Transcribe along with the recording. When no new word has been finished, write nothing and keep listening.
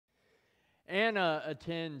Anna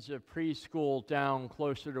attends a preschool down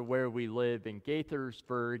closer to where we live in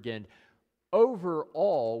Gaithersburg, and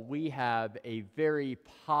overall, we have a very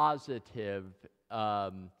positive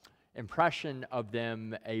impression of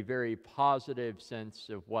them, a very positive sense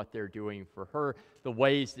of what they're doing for her, the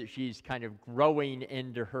ways that she's kind of growing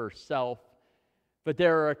into herself. But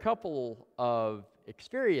there are a couple of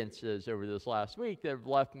experiences over this last week that have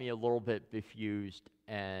left me a little bit bemused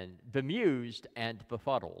and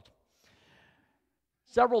befuddled.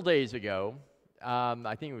 Several days ago,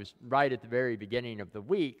 I think it was right at the very beginning of the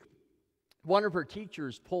week, one of her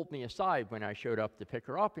teachers pulled me aside when I showed up to pick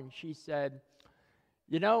her up, and she said,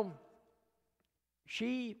 "You know,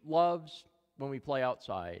 she loves when we play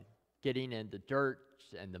outside, getting in the dirt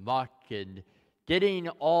and the muck and getting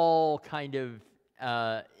all kind of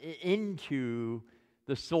into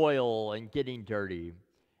the soil and getting dirty.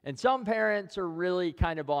 And some parents are really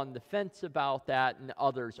kind of on the fence about that and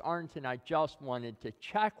others aren't, and I just wanted to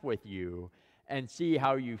check with you and see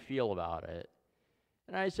how you feel about it."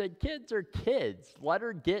 And I said, kids are kids. Let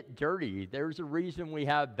her get dirty. There's a reason we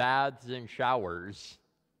have baths and showers.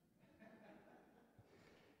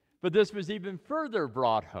 But this was even further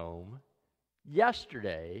brought home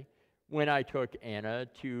yesterday when I took Anna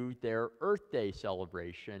to their Earth Day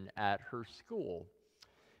celebration at her school.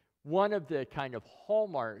 One of the kind of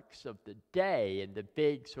hallmarks of the day and the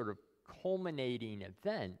big sort of culminating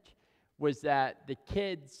event was that the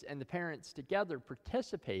kids and the parents together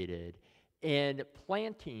participated in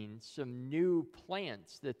planting some new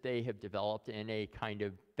plants that they have developed in a kind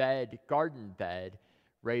of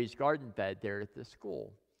raised garden bed there at the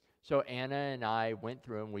school. So Anna and I went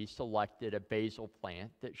through and we selected a basil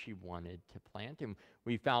plant that she wanted to plant, and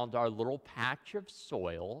we found our little patch of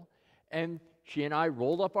soil, and she and I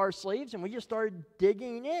rolled up our sleeves and we just started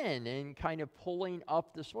digging in and kind of pulling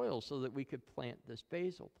up the soil so that we could plant this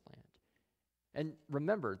basil plant. And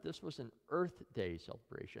remember, this was an Earth Day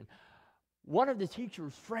celebration. One of the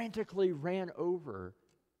teachers frantically ran over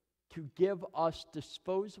to give us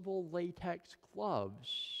disposable latex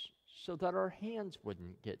gloves so that our hands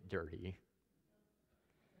wouldn't get dirty.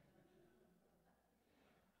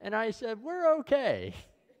 And I said, we're okay.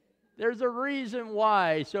 There's a reason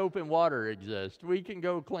why soap and water exist. We can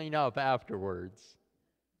go clean up afterwards.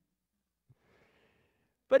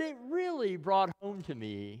 But it really brought home to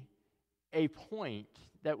me a point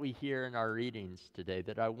that we hear in our readings today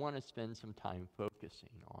that I want to spend some time focusing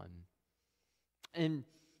on. In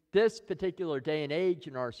this particular day and age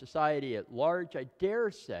in our society at large, I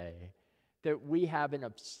dare say that we have an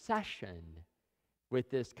obsession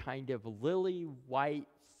with this kind of lily white,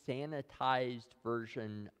 sanitized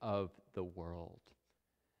version of the world.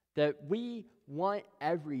 That we want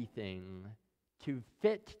everything to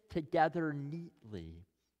fit together neatly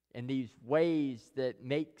in these ways that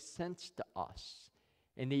make sense to us,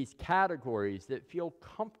 in these categories that feel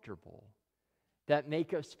comfortable, that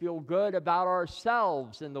make us feel good about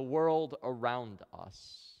ourselves and the world around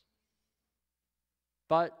us.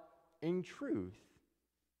 But in truth,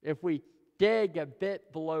 if we dig a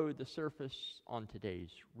bit below the surface on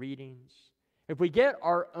today's readings, if we get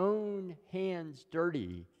our own hands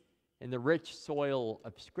dirty in the rich soil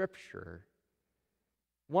of Scripture,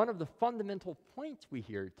 one of the fundamental points we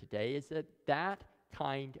hear today is that that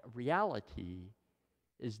kind of reality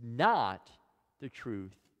is not the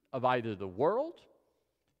truth of either the world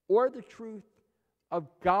or the truth of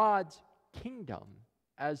God's kingdom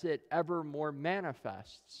as it ever more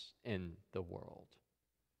manifests in the world.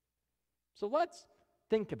 So let's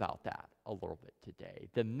think about that a little bit today.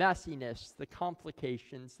 The messiness, the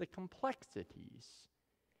complications, the complexities,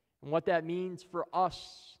 and what that means for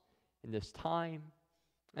us in this time,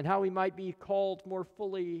 and how we might be called more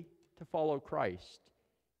fully to follow Christ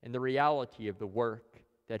in the reality of the work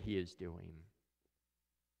that he is doing.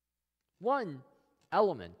 One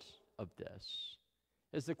element of this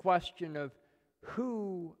is the question of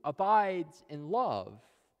who abides in love,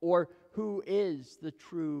 or who is the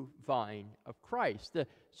true vine of Christ, the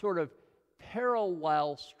sort of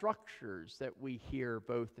parallel structures that we hear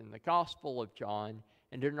both in the Gospel of John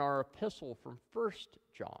and in our epistle from 1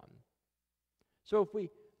 John. So if we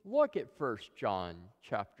look at 1 John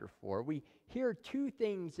chapter 4, we hear two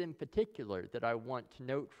things in particular that I want to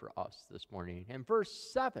note for us this morning. In verse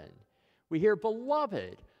 7, we hear,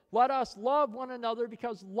 "Beloved, let us love one another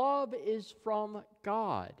because love is from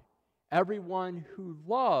God. Everyone who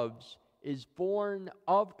loves is born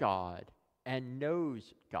of God and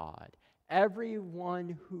knows God." Everyone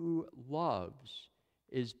who loves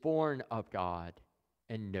is born of God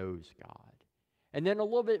and knows God. And then a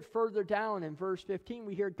little bit further down in verse 15,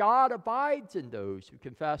 we hear God abides in those who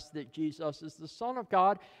confess that Jesus is the Son of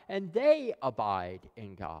God, and they abide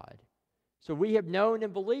in God. So we have known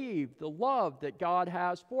and believed the love that God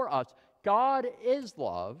has for us. God is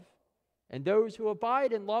love, and those who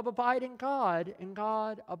abide in love abide in God, and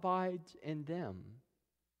God abides in them.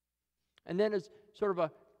 And then as sort of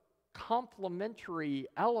a complementary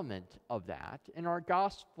element of that, in our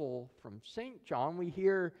gospel from St. John, we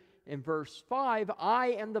hear in verse 5,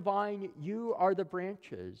 I am the vine, you are the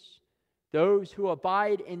branches. Those who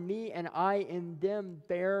abide in me and I in them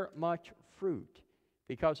bear much fruit,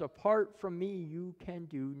 because apart from me you can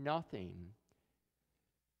do nothing.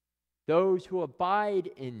 Those who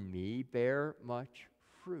abide in me bear much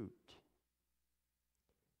fruit.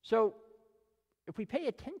 So, if we pay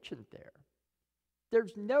attention there,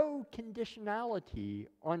 there's no conditionality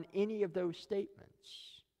on any of those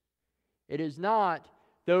statements. It is not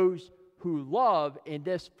those who love in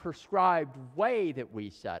this prescribed way that we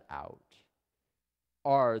set out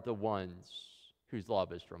are the ones whose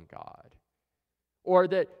love is from God. Or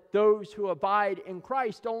that those who abide in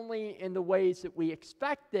Christ only in the ways that we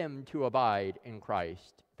expect them to abide in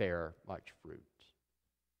Christ bear much fruit.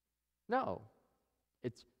 No,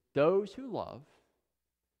 it's those who love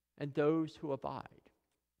and those who abide.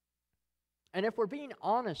 And if we're being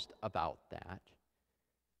honest about that,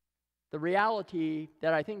 the reality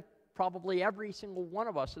that I think probably every single one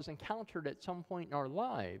of us has encountered at some point in our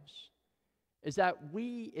lives is that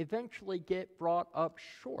we eventually get brought up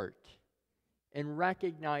short in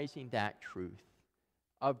recognizing that truth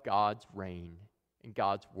of God's reign and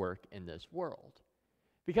God's work in this world.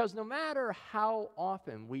 Because no matter how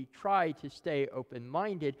often we try to stay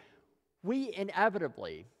open-minded, we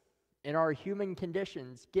inevitably, in our human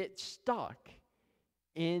conditions, get stuck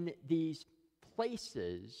in these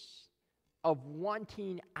places of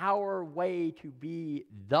wanting our way to be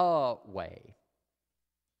the way,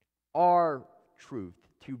 our truth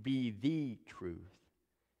to be the truth,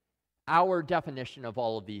 our definition of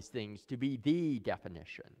all of these things to be the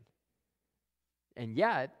definition. And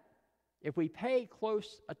yet, if we pay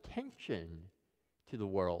close attention to the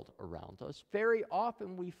world around us, very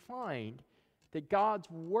often we find that God's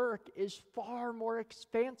work is far more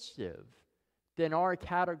expansive than our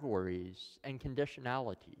categories and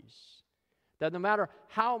conditionalities. That no matter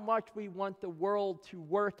how much we want the world to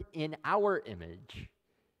work in our image,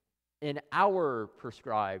 in our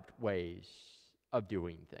prescribed ways of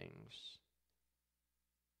doing things,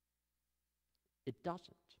 it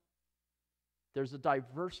doesn't. There's a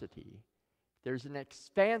diversity. There's an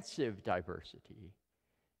expansive diversity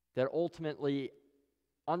that ultimately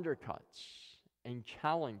undercuts and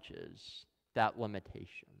challenges that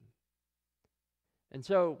limitation. And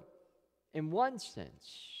so, in one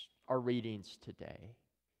sense, our readings today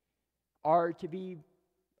are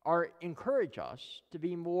encourage us to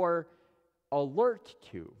be more alert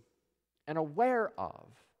to and aware of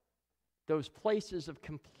those places of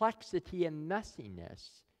complexity and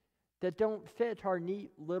messiness that don't fit our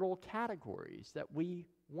neat little categories that we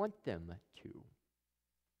want them to.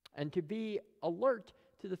 And to be alert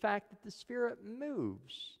to the fact that the Spirit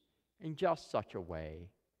moves in just such a way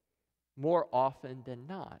more often than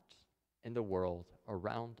not in the world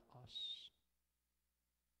around us.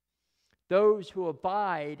 Those who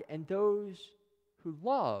abide and those who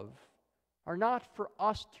love are not for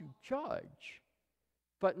us to judge,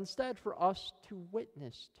 but instead for us to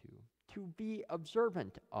witness to be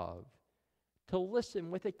observant of, to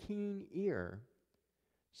listen with a keen ear,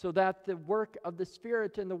 so that the work of the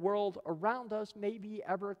Spirit in the world around us may be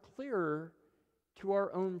ever clearer to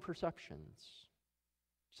our own perceptions,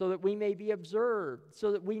 so that we may be observed,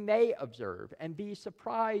 so that we may observe and be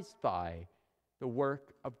surprised by the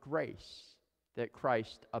work of grace that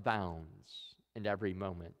Christ abounds in every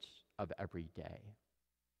moment of every day.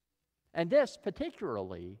 And this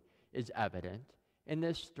particularly is evident in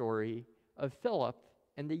this story of Philip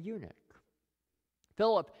and the eunuch.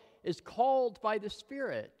 Philip is called by the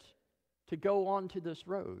Spirit to go onto this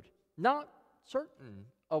road, not certain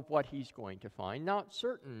of what he's going to find, not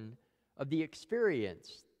certain of the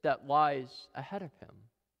experience that lies ahead of him.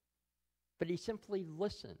 But he simply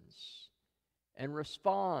listens and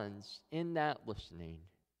responds in that listening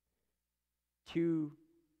to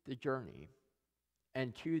the journey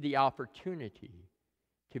and to the opportunity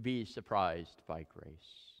to be surprised by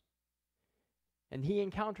grace. And he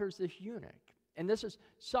encounters this eunuch. And this is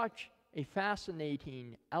such a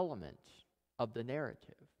fascinating element of the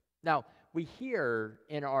narrative. Now, we hear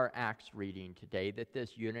in our Acts reading today that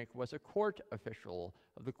this eunuch was a court official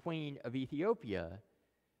of the Queen of Ethiopia.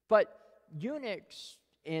 But eunuchs,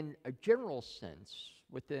 in a general sense,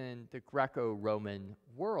 within the Greco-Roman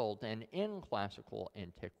world and in classical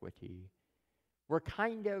antiquity were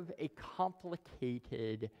kind of a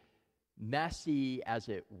complicated, messy, as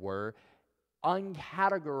it were,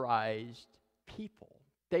 uncategorized people.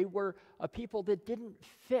 They were a people that didn't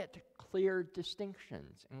fit clear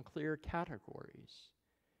distinctions and clear categories.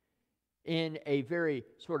 In a very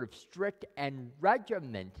sort of strict and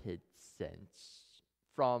regimented sense,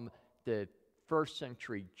 from the first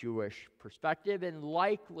century Jewish perspective, and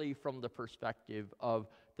likely from the perspective of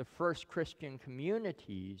the first Christian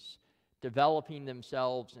communities developing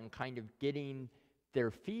themselves and kind of getting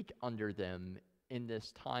their feet under them in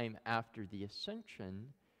this time after the ascension,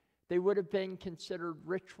 they would have been considered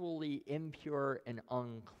ritually impure and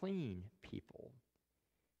unclean people.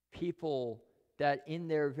 People that in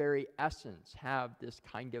their very essence have this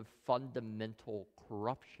kind of fundamental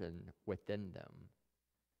corruption within them.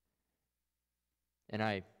 And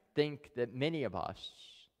I think that many of us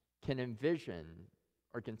can envision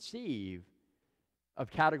or conceive of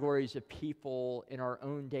categories of people in our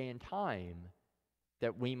own day and time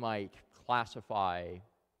that we might classify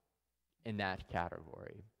in that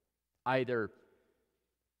category. Either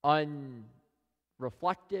unreflective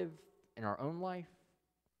in our own life,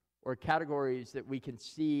 or categories that we can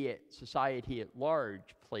see society at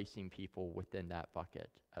large placing people within that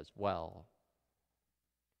bucket as well.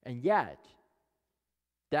 And yet,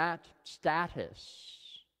 that status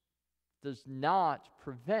does not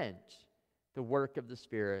prevent the work of the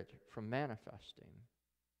Spirit from manifesting.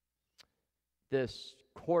 This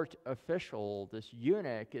court official, this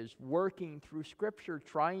eunuch, is working through Scripture,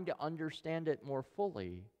 trying to understand it more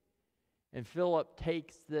fully. And Philip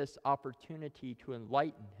takes this opportunity to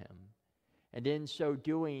enlighten him. And in so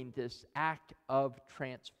doing, this act of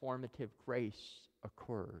transformative grace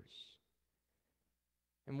occurs.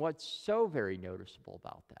 And what's so very noticeable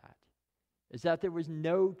about that is that there was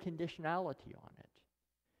no conditionality on it.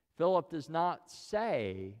 Philip does not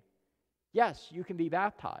say, yes, you can be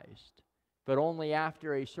baptized, but only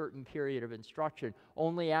after a certain period of instruction,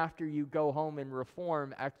 only after you go home and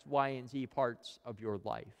reform X, Y, and Z parts of your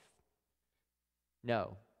life.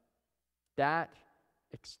 No, that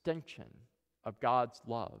extension of God's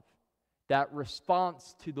love, that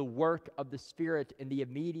response to the work of the Spirit in the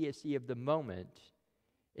immediacy of the moment,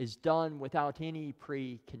 is done without any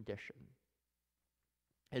precondition.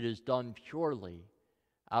 It is done purely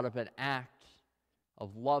out of an act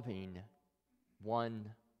of loving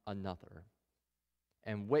one another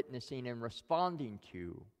and witnessing and responding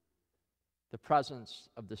to the presence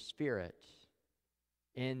of the Spirit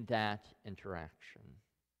in that interaction.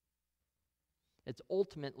 It's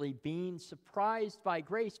ultimately being surprised by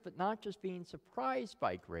grace, but not just being surprised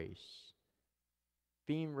by grace,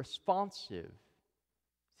 being responsive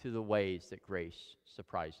to the ways that grace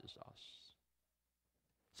surprises us.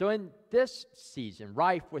 So in this season,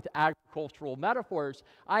 rife with agricultural metaphors,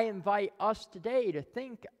 I invite us today to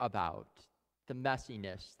think about the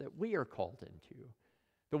messiness that we are called into,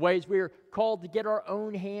 the ways we are called to get our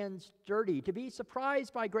own hands dirty, to be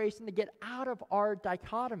surprised by grace, and to get out of our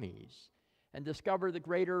dichotomies and discover the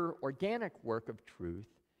greater organic work of truth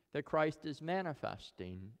that Christ is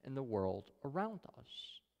manifesting in the world around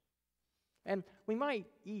us. And we might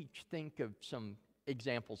each think of some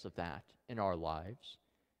examples of that in our lives,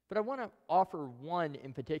 but I want to offer one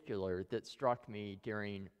in particular that struck me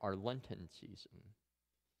during our Lenten season.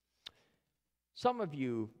 Some of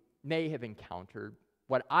you may have encountered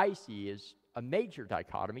what I see as a major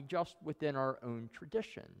dichotomy just within our own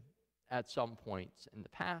tradition at some points in the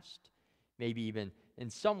past, maybe even in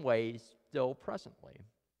some ways still presently.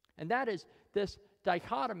 And that is this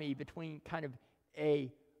dichotomy between kind of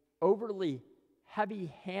a overly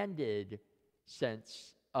heavy-handed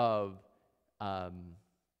sense of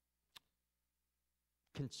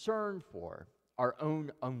concern for our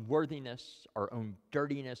own unworthiness, our own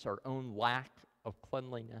dirtiness, our own lack of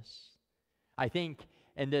cleanliness. I think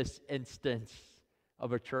in this instance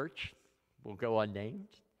of a church, will go unnamed,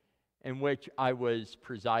 in which I was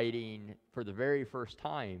presiding for the very first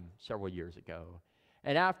time several years ago,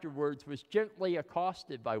 and afterwards was gently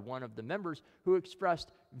accosted by one of the members who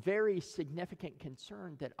expressed very significant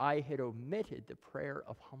concern that I had omitted the prayer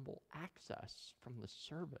of humble access from the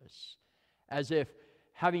service, as if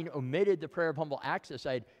having omitted the prayer of humble access,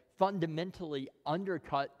 I had fundamentally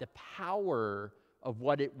undercut the power of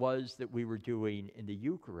what it was that we were doing in the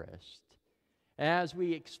Eucharist. And as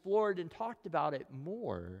we explored and talked about it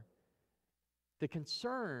more, the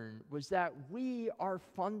concern was that we are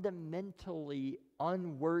fundamentally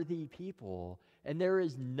unworthy people, and there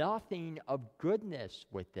is nothing of goodness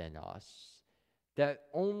within us that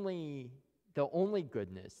only the only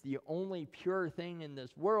goodness, the only pure thing in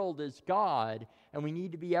this world is God, and we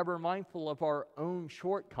need to be ever mindful of our own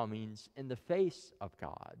shortcomings in the face of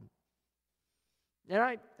God. And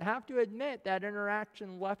I have to admit that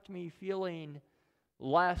interaction left me feeling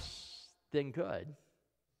less than good.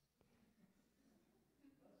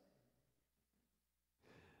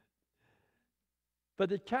 But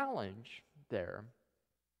the challenge there,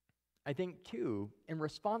 I think, too, in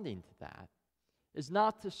responding to that, is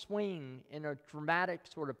not to swing in a dramatic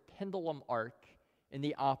sort of pendulum arc in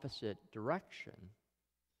the opposite direction.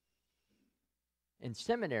 In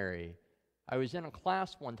seminary, I was in a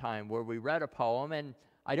class one time where we read a poem, and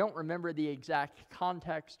I don't remember the exact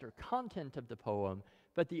context or content of the poem,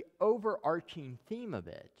 but the overarching theme of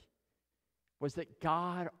it was that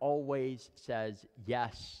God always says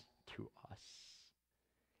yes to us.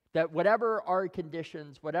 That whatever our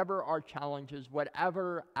conditions, whatever our challenges,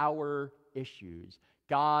 whatever our issues,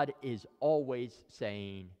 God is always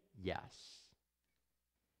saying yes.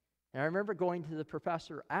 And I remember going to the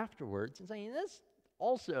professor afterwards and saying, this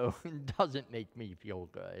also doesn't make me feel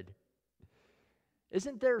good.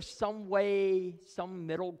 Isn't there some way, some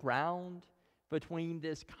middle ground between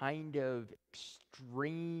this kind of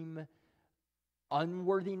extreme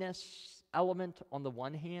unworthiness element on the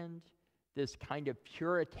one hand, this kind of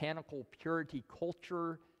puritanical purity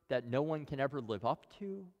culture that no one can ever live up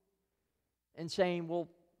to, and saying, well,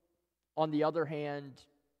 on the other hand,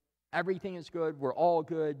 everything is good, we're all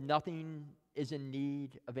good, nothing is in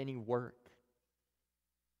need of any work?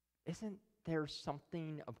 Isn't there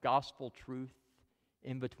something of gospel truth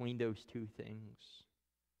in between those two things?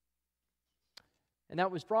 And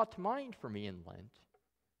that was brought to mind for me in Lent,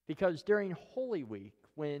 because during Holy Week,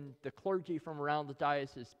 when the clergy from around the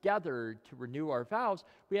diocese gathered to renew our vows,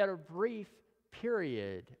 we had a brief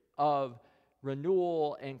period of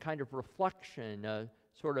renewal and kind of reflection, a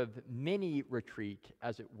sort of mini retreat,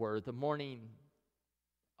 as it were, the morning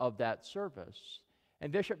of that service.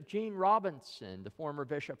 And Bishop Gene Robinson, the former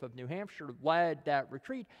bishop of New Hampshire, led that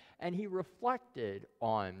retreat, and he reflected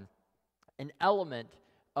on an element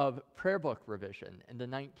of prayer book revision in the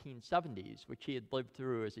 1970s, which he had lived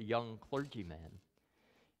through as a young clergyman.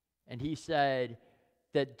 And he said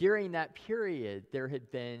that during that period, there had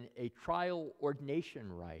been a trial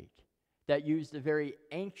ordination rite that used a very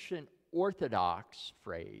ancient Orthodox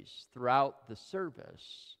phrase throughout the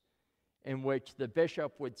service, in which the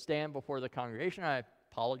bishop would stand before the congregation. I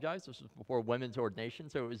apologize, this was before women's ordination,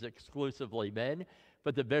 so it was exclusively men.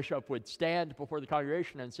 But the bishop would stand before the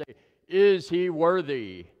congregation and say, "Is he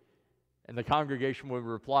worthy?" And the congregation would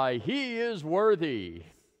reply, "He is worthy."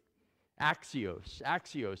 Axios,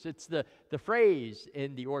 axios. It's the phrase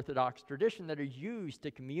in the Orthodox tradition that is used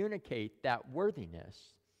to communicate that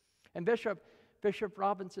worthiness. And Bishop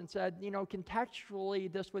Robinson said,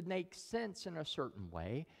 contextually this would make sense in a certain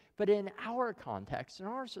way, but in our context, in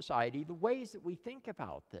our society, the ways that we think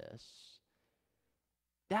about this,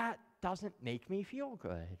 that doesn't make me feel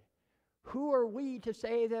good. Who are we to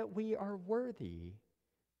say that we are worthy?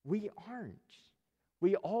 We aren't.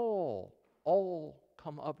 We all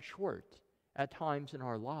come up short at times in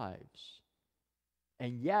our lives.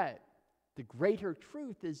 And yet, the greater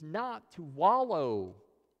truth is not to wallow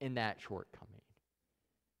in that shortcoming,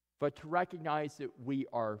 but to recognize that we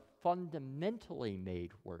are fundamentally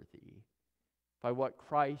made worthy by what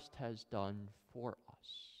Christ has done for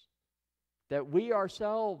us. That we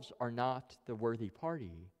ourselves are not the worthy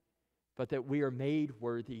party, but that we are made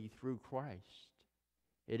worthy through Christ.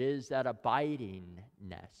 It is that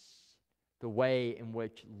abidingness, the way in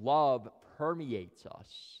which love permeates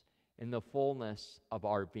us in the fullness of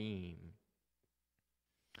our being.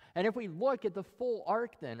 And if we look at the full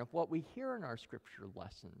arc then of what we hear in our scripture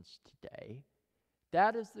lessons today,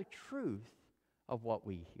 that is the truth of what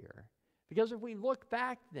we hear. Because if we look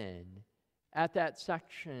back then at that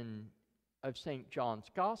section of St. John's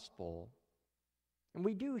Gospel, and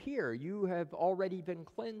we do hear, you have already been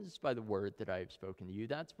cleansed by the word that I have spoken to you.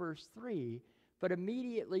 That's verse 3. But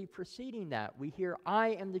immediately preceding that, we hear, I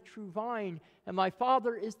am the true vine, and my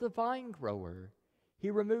Father is the vine grower. He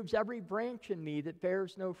removes every branch in me that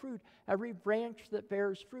bears no fruit. Every branch that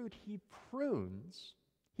bears fruit, he prunes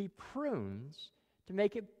to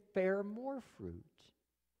make it bear more fruit.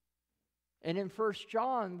 And in 1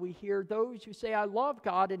 John, we hear those who say, I love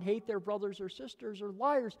God and hate their brothers or sisters are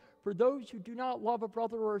liars. For those who do not love a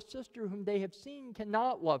brother or a sister whom they have seen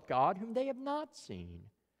cannot love God whom they have not seen.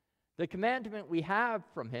 The commandment we have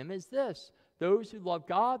from him is this: those who love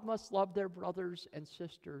God must love their brothers and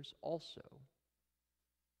sisters also.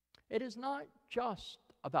 It is not just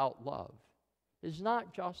about love. It is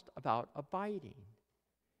not just about abiding.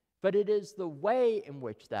 But it is the way in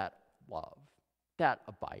which that love, that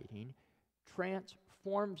abiding,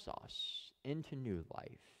 transforms us into new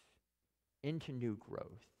life, into new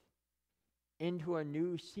growth, into a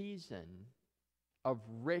new season of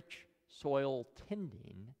rich soil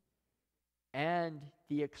tending and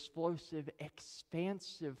the explosive,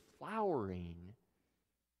 expansive flowering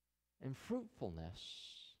and fruitfulness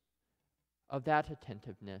of that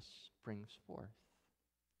attentiveness brings forth.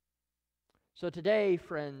 So today,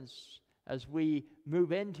 friends, as we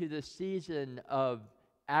move into this season of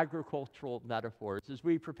agricultural metaphors, as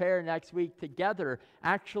we prepare next week together,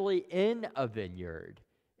 actually in a vineyard,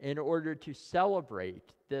 in order to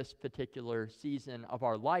celebrate this particular season of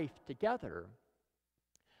our life together,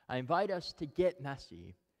 I invite us to get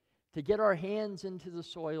messy, to get our hands into the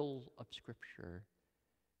soil of Scripture,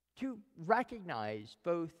 to recognize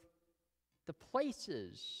both the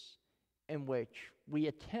places in which we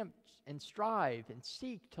attempt and strive and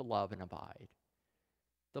seek to love and abide,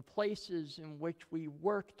 the places in which we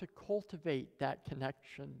work to cultivate that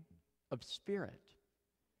connection of spirit,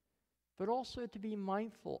 but also to be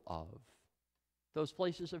mindful of those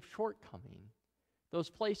places of shortcoming, those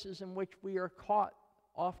places in which we are caught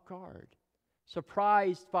off guard,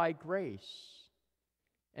 surprised by grace,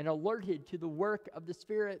 and alerted to the work of the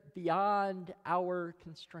Spirit beyond our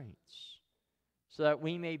constraints, so that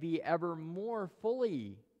we may be ever more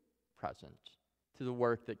fully present to the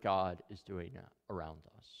work that God is doing around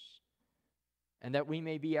us, and that we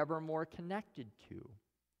may be ever more connected to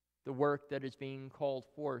the work that is being called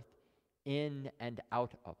forth in and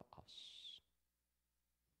out of us.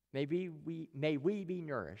 May we be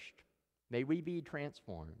nourished, may we be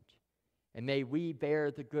transformed, and may we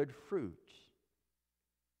bear the good fruit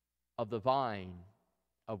of the vine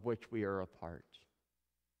of which we are a part.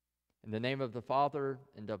 In the name of the Father,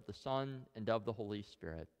 and of the Son, and of the Holy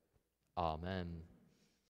Spirit. Amen.